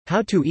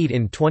How to eat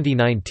in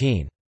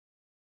 2019.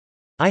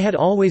 I had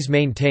always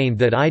maintained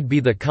that I'd be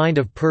the kind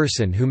of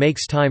person who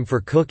makes time for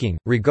cooking,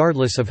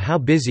 regardless of how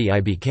busy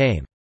I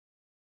became.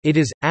 It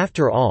is,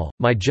 after all,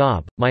 my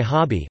job, my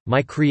hobby,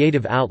 my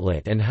creative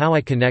outlet and how I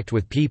connect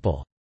with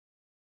people.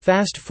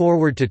 Fast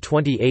forward to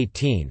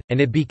 2018, and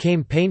it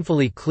became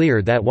painfully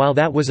clear that while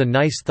that was a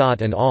nice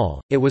thought and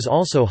all, it was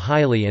also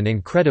highly and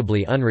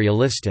incredibly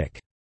unrealistic.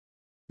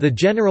 The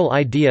general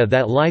idea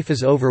that life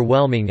is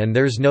overwhelming and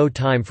there's no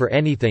time for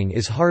anything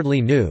is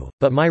hardly new,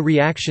 but my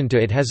reaction to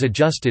it has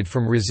adjusted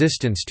from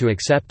resistance to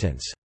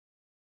acceptance.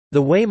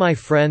 The way my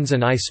friends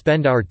and I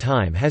spend our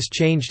time has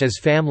changed as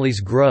families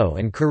grow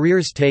and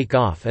careers take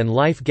off and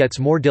life gets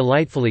more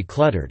delightfully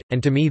cluttered,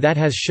 and to me that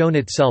has shown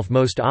itself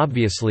most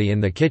obviously in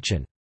the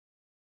kitchen.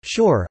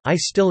 Sure, I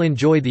still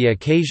enjoy the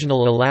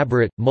occasional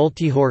elaborate,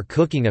 multi-hour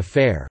cooking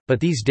affair,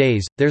 but these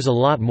days, there's a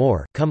lot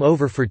more come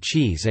over for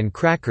cheese and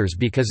crackers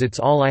because it's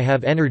all I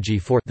have energy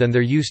for than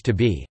there used to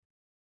be.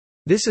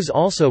 This is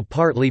also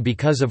partly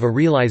because of a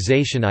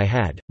realization I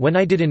had. When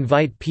I did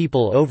invite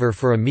people over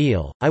for a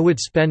meal, I would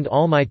spend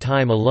all my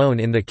time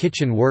alone in the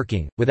kitchen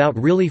working, without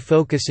really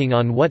focusing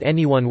on what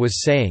anyone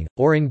was saying,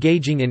 or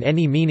engaging in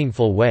any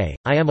meaningful way.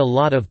 I am a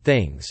lot of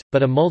things,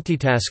 but a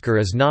multitasker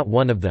is not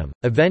one of them.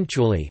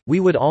 Eventually, we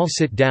would all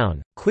sit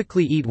down,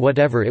 quickly eat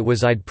whatever it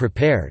was I'd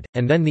prepared,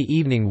 and then the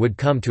evening would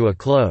come to a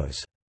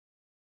close.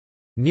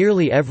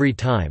 Nearly every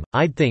time,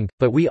 I'd think,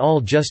 but we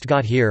all just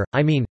got here,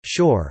 I mean,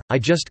 sure, I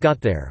just got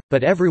there,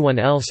 but everyone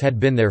else had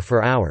been there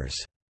for hours.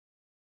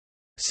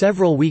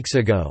 Several weeks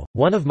ago,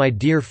 one of my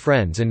dear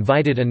friends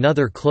invited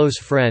another close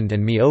friend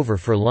and me over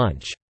for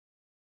lunch.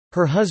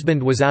 Her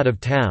husband was out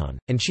of town,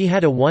 and she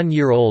had a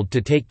 1-year-old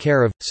to take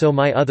care of, so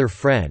my other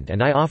friend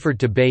and I offered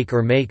to bake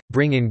or make,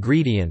 bring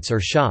ingredients or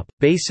shop,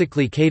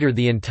 basically cater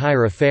the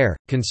entire affair,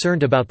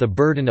 concerned about the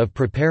burden of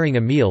preparing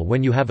a meal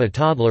when you have a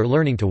toddler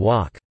learning to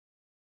walk.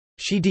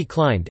 She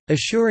declined,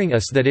 assuring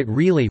us that it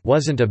really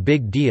wasn't a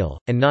big deal,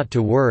 and not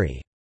to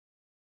worry.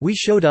 We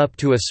showed up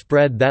to a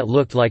spread that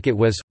looked like it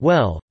was,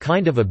 well,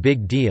 kind of a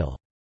big deal.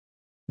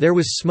 There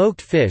was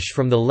smoked fish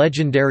from the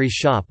legendary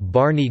shop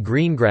Barney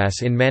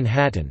Greengrass in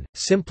Manhattan,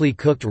 simply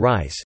cooked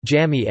rice,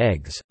 jammy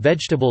eggs,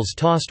 vegetables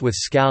tossed with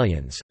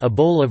scallions, a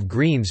bowl of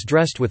greens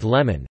dressed with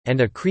lemon,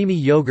 and a creamy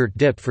yogurt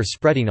dip for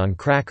spreading on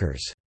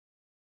crackers.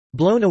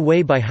 Blown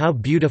away by how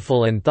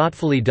beautiful and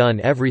thoughtfully done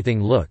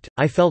everything looked,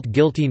 I felt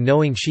guilty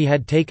knowing she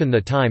had taken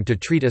the time to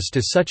treat us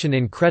to such an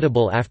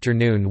incredible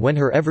afternoon when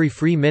her every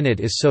free minute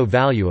is so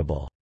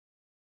valuable.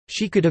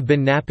 She could have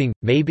been napping,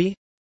 maybe?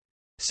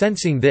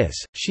 Sensing this,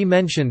 she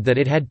mentioned that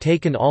it had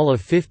taken all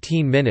of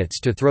 15 minutes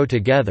to throw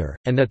together,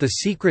 and that the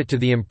secret to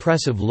the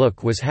impressive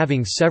look was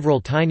having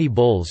several tiny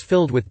bowls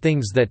filled with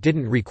things that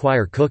didn't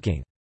require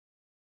cooking.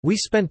 We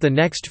spent the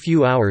next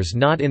few hours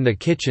not in the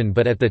kitchen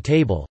but at the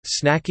table,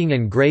 snacking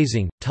and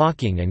grazing,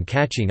 talking and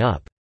catching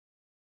up.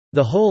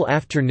 The whole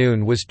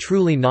afternoon was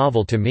truly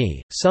novel to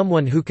me,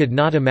 someone who could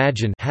not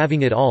imagine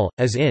having it all,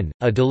 as in,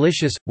 a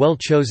delicious,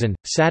 well-chosen,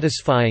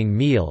 satisfying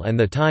meal and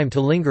the time to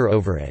linger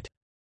over it.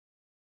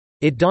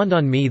 It dawned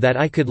on me that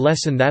I could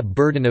lessen that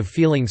burden of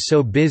feeling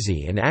so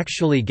busy and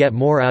actually get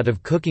more out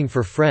of cooking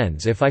for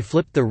friends if I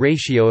flipped the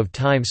ratio of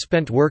time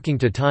spent working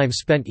to time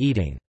spent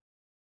eating.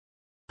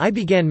 I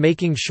began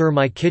making sure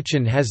my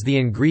kitchen has the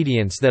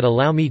ingredients that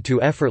allow me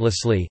to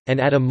effortlessly,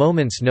 and at a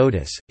moment's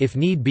notice, if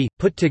need be,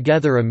 put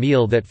together a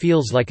meal that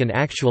feels like an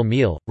actual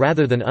meal,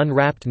 rather than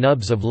unwrapped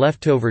nubs of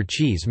leftover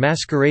cheese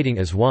masquerading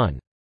as one.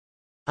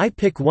 I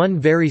pick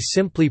one very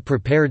simply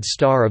prepared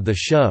star of the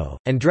show,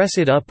 and dress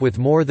it up with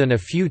more than a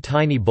few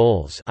tiny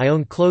bowls. I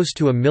own close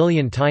to 1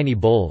 million tiny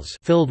bowls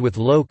filled with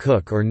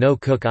low-cook or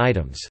no-cook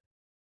items.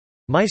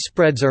 My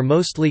spreads are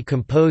mostly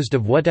composed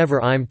of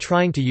whatever I'm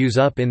trying to use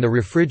up in the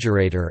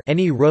refrigerator.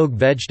 Any rogue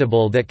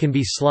vegetable that can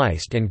be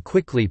sliced and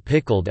quickly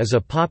pickled is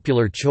a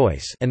popular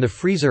choice, and the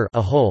freezer,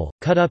 a whole,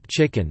 cut-up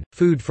chicken,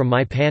 food from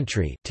my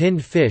pantry,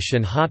 tinned fish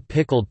and hot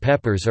pickled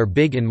peppers are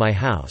big in my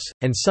house,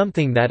 and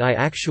something that I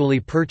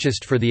actually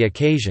purchased for the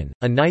occasion,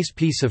 a nice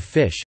piece of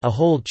fish, a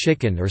whole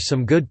chicken or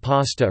some good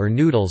pasta or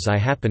noodles I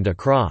happened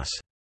across.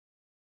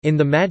 In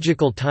the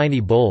magical tiny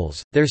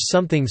bowls, there's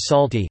something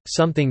salty,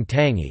 something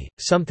tangy,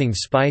 something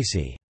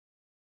spicy.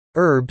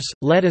 Herbs,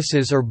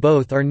 lettuces or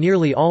both are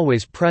nearly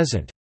always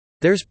present.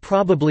 There's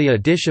probably a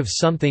dish of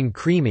something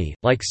creamy,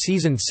 like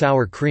seasoned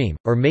sour cream,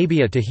 or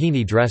maybe a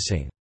tahini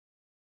dressing.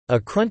 A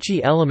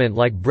crunchy element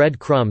like bread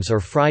crumbs or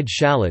fried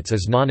shallots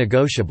is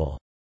non-negotiable.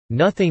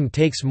 Nothing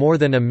takes more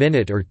than a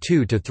minute or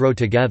two to throw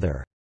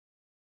together.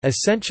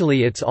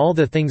 Essentially it's all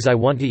the things I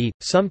want to eat,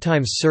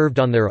 sometimes served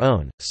on their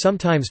own,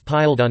 sometimes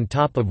piled on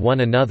top of one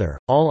another,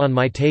 all on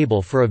my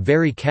table for a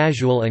very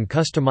casual and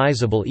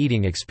customizable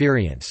eating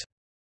experience.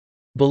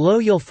 Below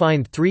you'll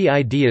find 3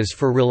 ideas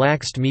for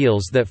relaxed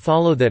meals that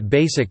follow that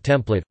basic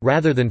template,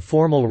 rather than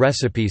formal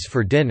recipes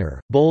for dinner: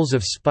 bowls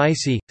of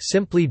spicy,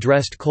 simply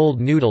dressed cold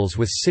noodles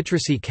with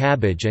citrusy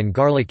cabbage and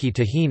garlicky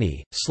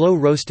tahini,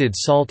 slow-roasted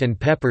salt and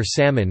pepper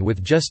salmon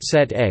with just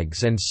set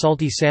eggs and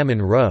salty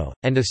salmon roe,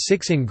 and a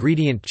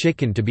 6-ingredient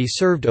chicken to be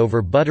served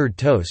over buttered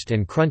toast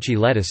and crunchy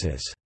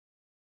lettuces.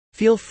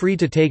 Feel free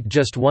to take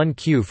just one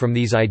cue from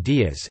these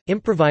ideas,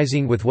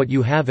 improvising with what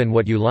you have and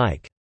what you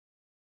like.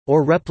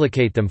 Or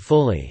replicate them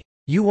fully.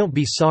 You won't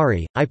be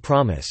sorry, I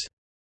promise.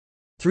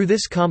 Through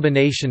this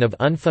combination of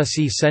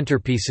unfussy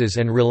centerpieces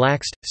and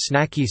relaxed,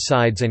 snacky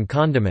sides and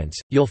condiments,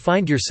 you'll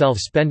find yourself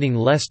spending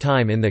less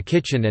time in the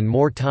kitchen and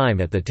more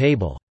time at the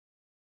table.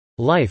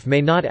 Life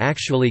may not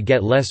actually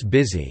get less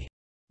busy.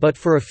 But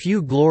for a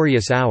few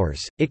glorious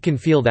hours, it can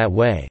feel that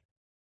way.